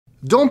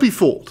Don't be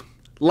fooled.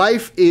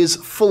 Life is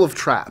full of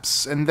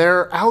traps, and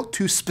they're out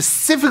to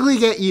specifically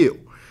get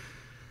you.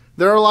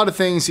 There are a lot of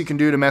things you can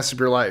do to mess up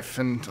your life,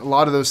 and a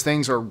lot of those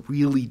things are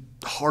really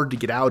hard to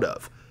get out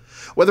of.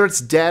 Whether it's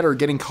debt or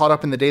getting caught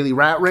up in the daily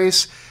rat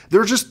race, there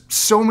are just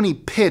so many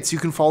pits you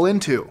can fall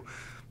into.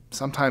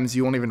 Sometimes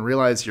you won't even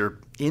realize you're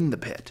in the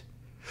pit.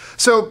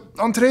 So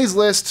on today's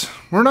list,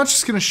 we're not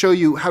just going to show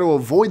you how to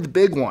avoid the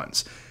big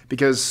ones,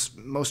 because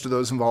most of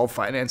those involve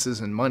finances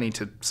and money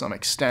to some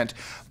extent,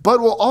 but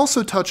we'll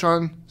also touch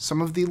on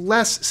some of the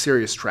less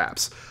serious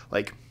traps,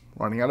 like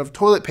running out of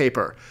toilet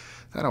paper.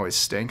 That always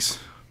stinks.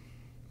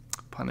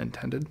 Pun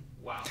intended.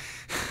 Wow.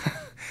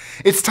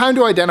 It's time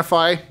to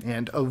identify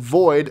and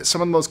avoid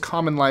some of the most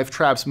common life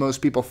traps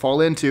most people fall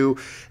into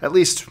at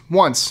least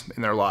once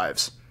in their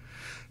lives.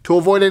 To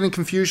avoid any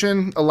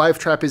confusion, a life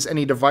trap is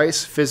any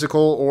device,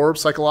 physical or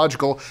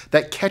psychological,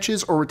 that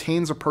catches or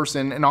retains a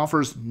person and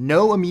offers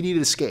no immediate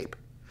escape.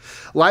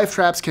 Life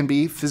traps can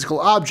be physical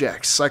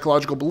objects,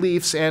 psychological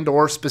beliefs,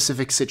 and/or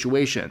specific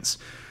situations.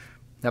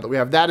 Now that we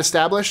have that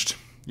established,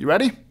 you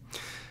ready?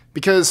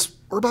 Because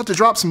we're about to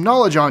drop some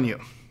knowledge on you.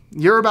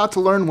 You're about to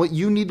learn what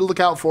you need to look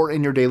out for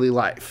in your daily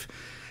life.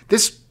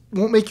 This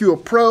won't make you a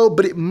pro,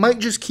 but it might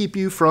just keep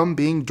you from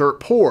being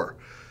dirt poor.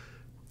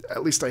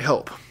 At least I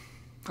hope.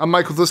 I'm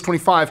Mike with List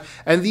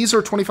 25, and these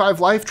are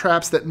 25 life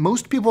traps that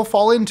most people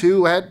fall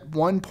into at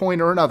one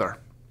point or another.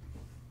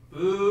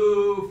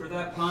 Boo for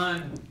that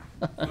pun.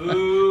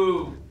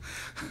 Boo.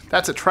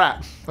 That's a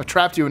trap. I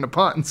trapped you into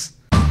puns.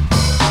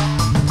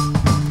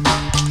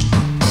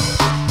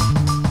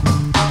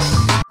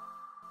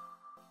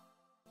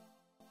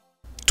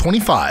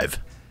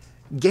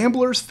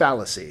 Gambler's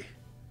fallacy.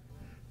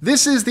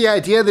 This is the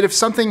idea that if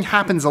something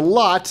happens a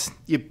lot,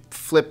 you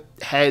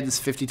flip heads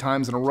 50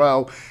 times in a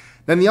row,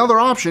 then the other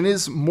option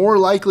is more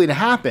likely to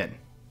happen.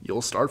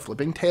 You'll start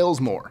flipping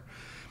tails more.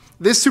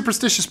 This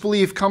superstitious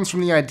belief comes from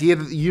the idea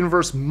that the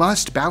universe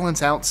must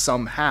balance out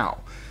somehow.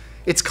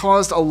 It's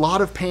caused a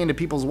lot of pain to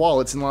people's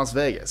wallets in Las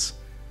Vegas.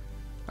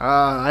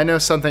 I know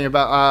something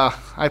about,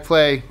 I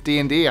play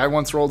D&D. I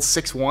once rolled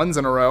 6 ones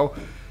in a row,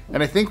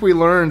 and I think we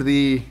learned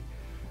the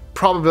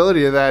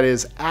probability of that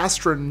is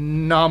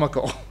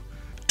astronomical.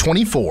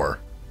 24.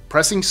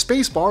 Pressing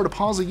spacebar to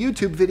pause a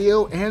YouTube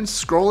video and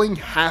scrolling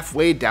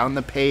halfway down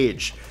the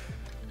page.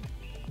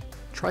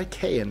 Try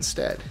K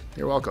instead.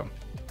 You're welcome.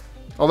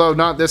 Although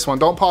not this one.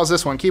 Don't pause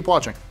this one. Keep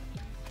watching.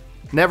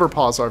 Never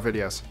pause our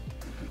videos.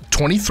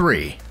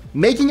 23.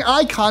 Making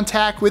eye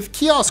contact with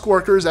kiosk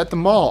workers at the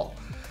mall.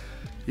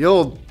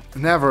 You'll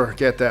never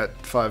get that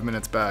 5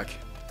 minutes back.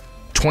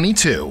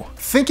 22.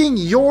 Thinking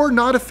you're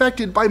not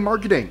affected by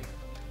marketing.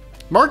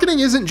 Marketing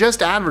isn't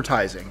just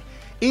advertising.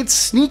 It's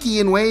sneaky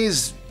in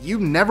ways you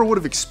never would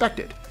have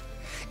expected.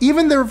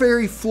 Even the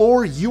very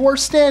floor you are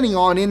standing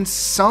on in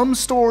some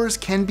stores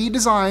can be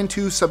designed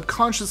to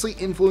subconsciously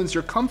influence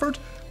your comfort,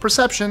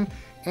 perception,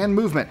 and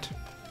movement.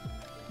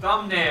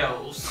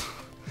 Thumbnails.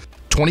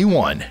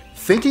 21.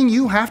 Thinking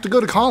you have to go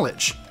to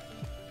college.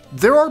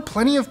 There are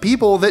plenty of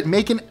people that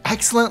make an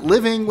excellent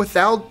living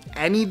without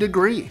any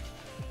degree.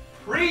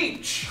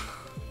 Preach!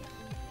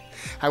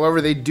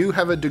 However, they do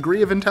have a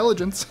degree of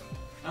intelligence.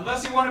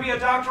 Unless you want to be a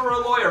doctor or a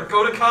lawyer,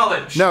 go to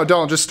college. No,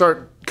 don't. Just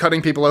start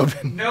cutting people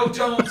open. No,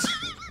 don't.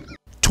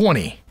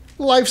 20.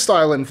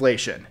 Lifestyle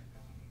inflation.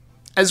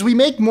 As we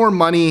make more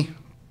money,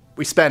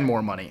 we spend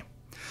more money.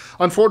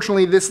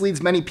 Unfortunately, this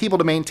leads many people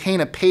to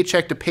maintain a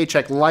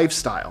paycheck-to-paycheck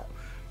lifestyle.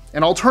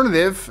 An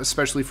alternative,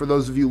 especially for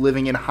those of you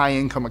living in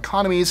high-income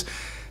economies,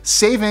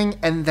 saving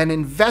and then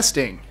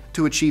investing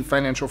to achieve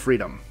financial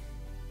freedom.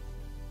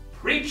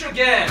 Preach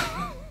again.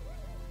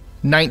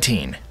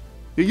 19.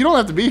 You don't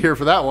have to be here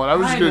for that one. I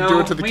was just going to do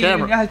it to the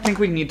camera. I think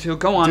we need to.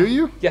 Go on. Do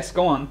you? Yes,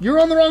 go on. You're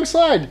on the wrong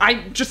side.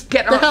 Just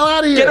get the hell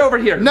out of here. Get over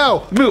here.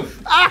 No.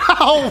 Move.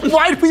 Ow!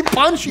 Why did we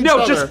punch each other?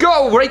 No, just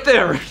go right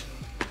there.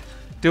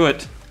 Do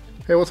it.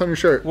 Hey, what's on your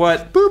shirt?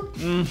 What?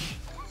 Boop.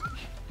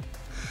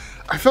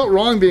 I felt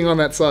wrong being on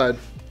that side.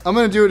 I'm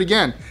going to do it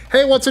again.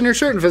 Hey, what's on your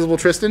shirt, Invisible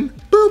Tristan?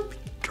 Boop.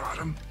 Got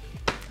him.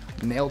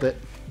 Nailed it.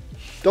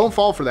 Don't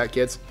fall for that,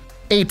 kids.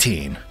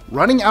 18.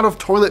 Running out of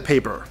toilet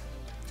paper.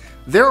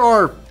 There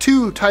are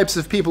two types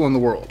of people in the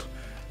world.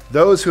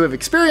 Those who have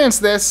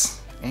experienced this,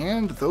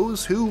 and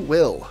those who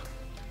will.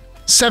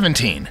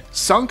 17.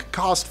 Sunk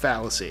cost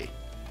fallacy.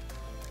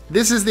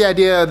 This is the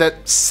idea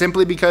that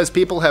simply because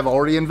people have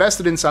already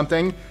invested in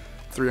something,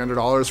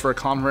 $300 for a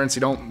conference you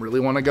don't really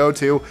want to go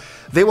to,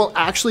 they will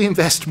actually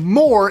invest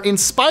more in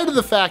spite of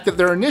the fact that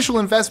their initial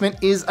investment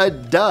is a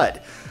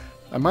dud.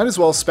 I might as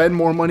well spend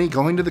more money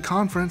going to the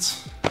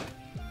conference.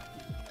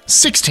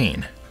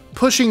 16.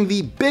 Pushing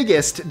the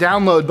biggest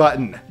download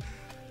button.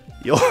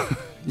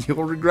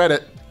 You'll regret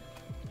it.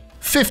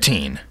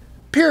 15.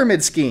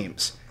 Pyramid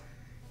schemes.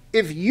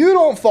 If you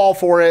don't fall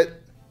for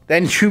it,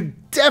 then you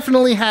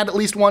definitely had at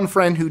least one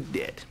friend who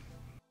did.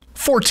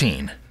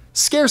 14.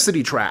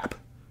 Scarcity trap.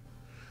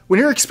 When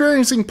you're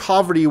experiencing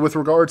poverty with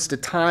regards to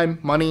time,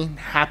 money,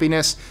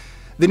 happiness,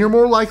 then you're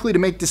more likely to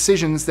make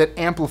decisions that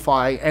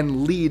amplify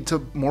and lead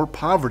to more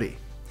poverty.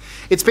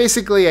 It's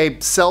basically a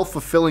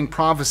self-fulfilling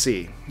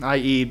prophecy,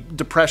 i.e.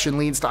 depression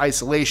leads to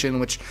isolation,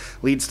 which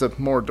leads to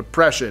more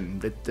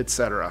depression,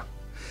 etc.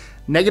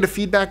 Negative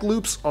feedback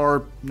loops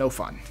are no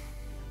fun.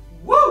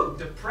 Woo!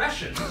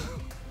 Depression.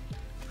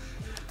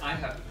 I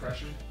have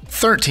depression.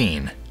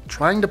 13.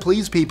 Trying to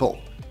please people.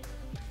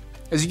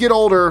 As you get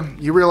older,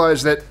 you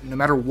realize that no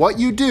matter what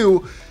you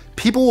do,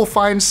 people will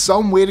find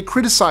some way to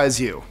criticize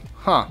you.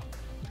 You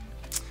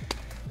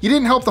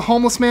didn't help the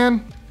homeless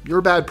man? You're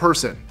a bad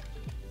person.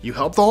 You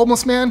help the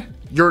homeless man?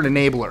 You're an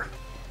enabler.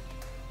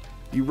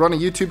 You run a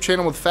YouTube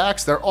channel with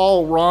facts? They're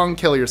all wrong.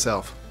 Kill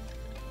yourself.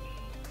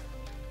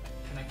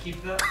 Can I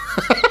keep that?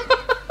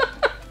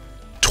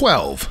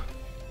 12.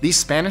 The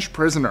Spanish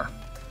prisoner.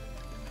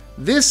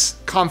 This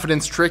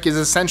confidence trick is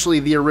essentially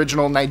the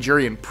original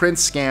Nigerian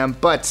prince scam,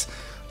 but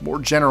more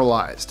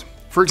generalized.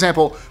 For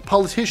example,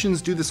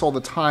 politicians do this all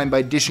the time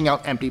by dishing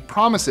out empty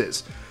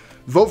promises.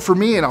 Vote for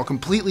me and I'll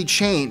completely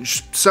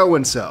change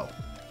so-and-so.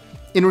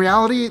 In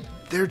reality,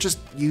 they're just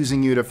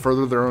using you to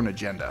further their own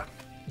agenda.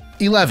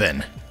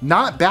 11.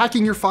 Not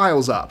backing your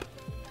files up.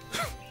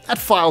 That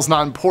file's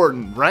not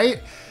important,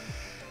 right?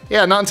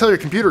 Yeah, not until your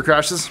computer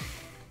crashes.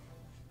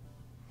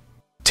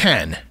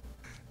 10.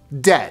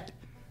 Debt.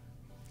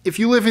 If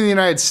you live in the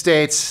United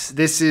States,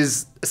 this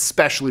is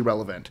especially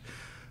relevant.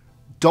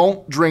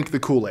 Don't drink the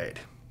Kool-Aid.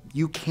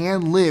 You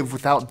can live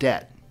without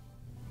debt.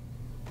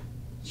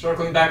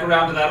 Circling back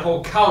around to that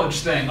whole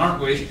college thing,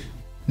 aren't we?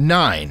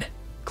 9.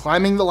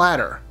 Climbing the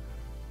ladder.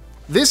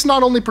 This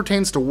not only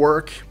pertains to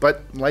work,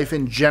 but life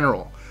in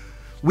general.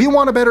 We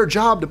want a better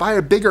job to buy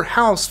a bigger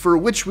house, for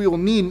which we will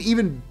need an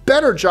even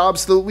better job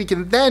so that we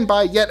can then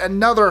buy yet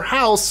another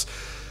house.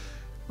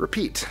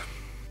 Repeat.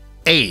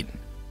 8.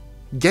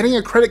 Getting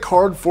a credit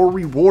card for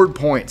reward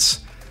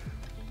points.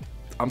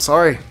 I'm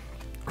sorry.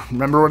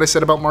 Remember what I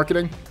said about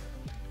marketing?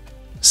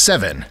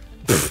 7.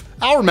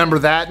 I'll remember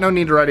that. No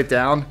need to write it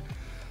down.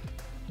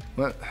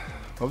 What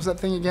was that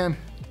thing again?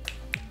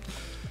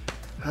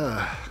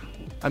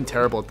 I'm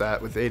terrible at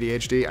that with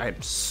ADHD. I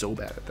am so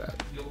bad at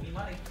that. You owe me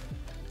money.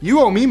 You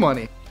owe me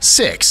money.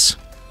 6.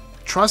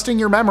 Trusting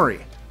your memory.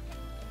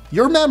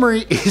 Your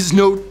memory is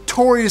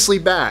notoriously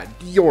bad.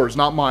 Yours,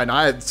 not mine.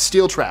 I have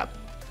steel trap.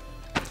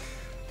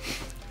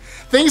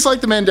 Things like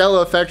the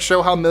Mandela effect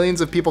show how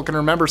millions of people can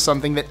remember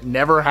something that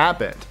never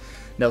happened.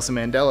 Nelson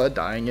Mandela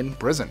dying in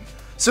prison.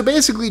 So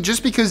basically,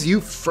 just because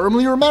you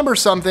firmly remember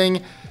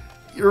something,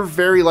 you're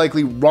very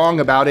likely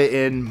wrong about it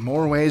in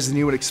more ways than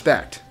you would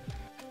expect.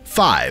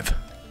 5.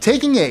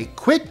 Taking a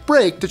quick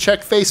break to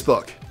check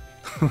Facebook.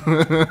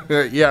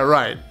 Yeah,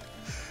 right.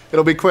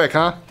 It'll be quick,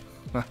 huh?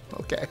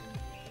 Okay.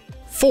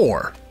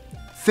 4.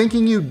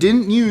 Thinking you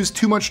didn't use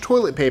too much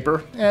toilet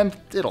paper, and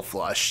it'll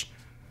flush.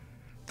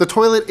 The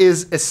toilet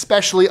is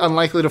especially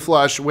unlikely to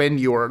flush when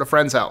you're at a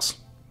friend's house.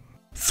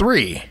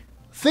 3.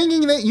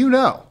 Thinking that you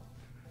know.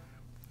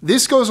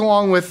 This goes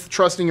along with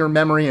trusting your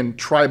memory and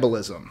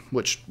tribalism,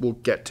 which we'll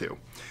get to.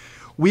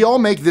 We all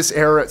make this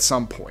error at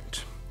some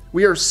point.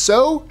 We are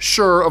so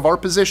sure of our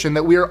position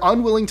that we are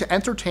unwilling to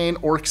entertain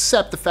or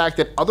accept the fact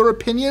that other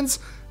opinions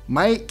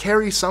might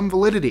carry some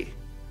validity.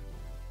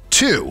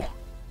 2.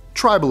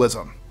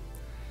 Tribalism.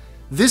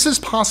 This is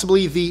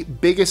possibly the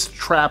biggest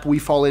trap we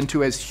fall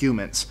into as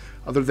humans,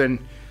 other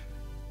than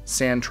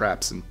sand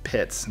traps and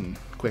pits and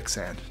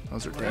quicksand.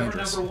 Those are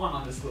dangerous. Number 1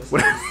 on this list.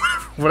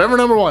 Whatever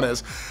number 1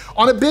 is.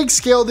 On a big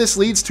scale, this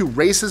leads to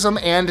racism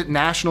and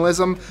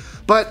nationalism,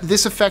 but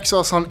this affects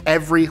us on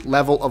every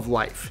level of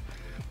life.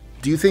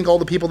 Do you think all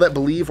the people that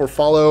believe or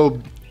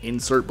follow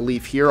insert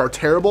belief here are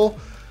terrible?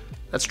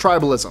 That's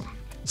tribalism.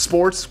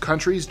 Sports,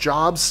 countries,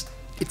 jobs,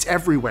 it's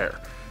everywhere.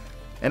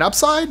 An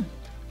upside?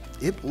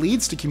 It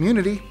leads to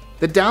community.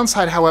 The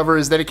downside, however,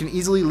 is that it can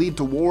easily lead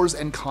to wars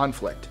and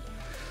conflict.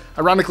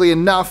 Ironically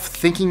enough,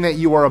 thinking that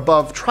you are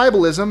above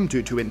tribalism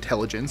due to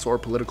intelligence or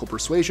political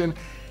persuasion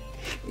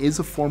is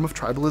a form of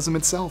tribalism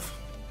itself.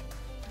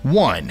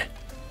 1.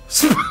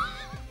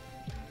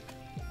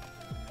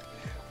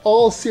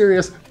 All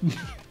serious.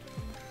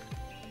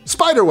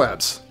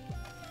 Spiderwebs.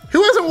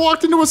 Who hasn't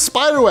walked into a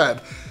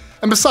spiderweb?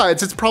 And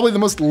besides, it's probably the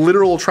most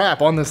literal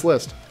trap on this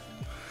list.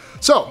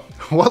 So,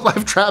 what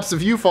life traps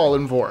have you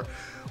fallen for?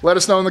 Let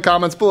us know in the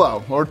comments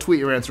below, or tweet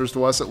your answers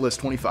to us at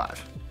list25.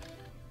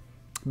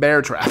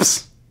 Bear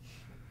traps.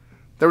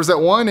 There was that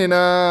one in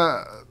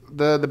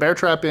the bear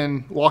trap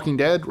in Walking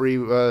Dead where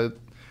you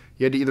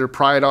had to either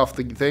pry it off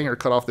the thing or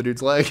cut off the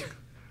dude's leg.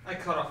 I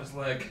cut off his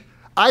leg.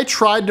 I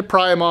tried to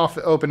pry him off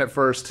open at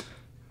first.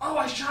 Oh,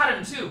 I shot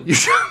him too. You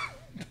shot?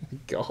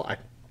 God.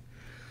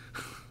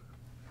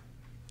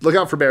 Look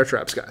out for bear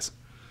traps, guys.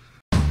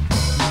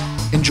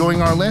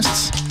 Enjoying our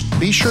lists?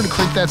 Be sure to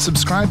click that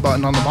subscribe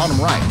button on the bottom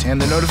right and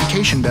the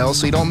notification bell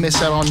so you don't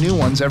miss out on new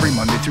ones every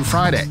Monday through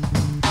Friday.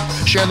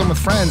 Share them with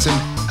friends and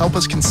help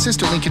us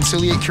consistently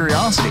conciliate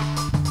curiosity.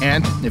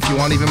 And if you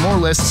want even more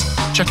lists,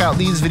 check out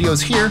these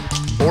videos here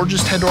or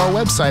just head to our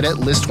website at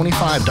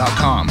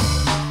list25.com.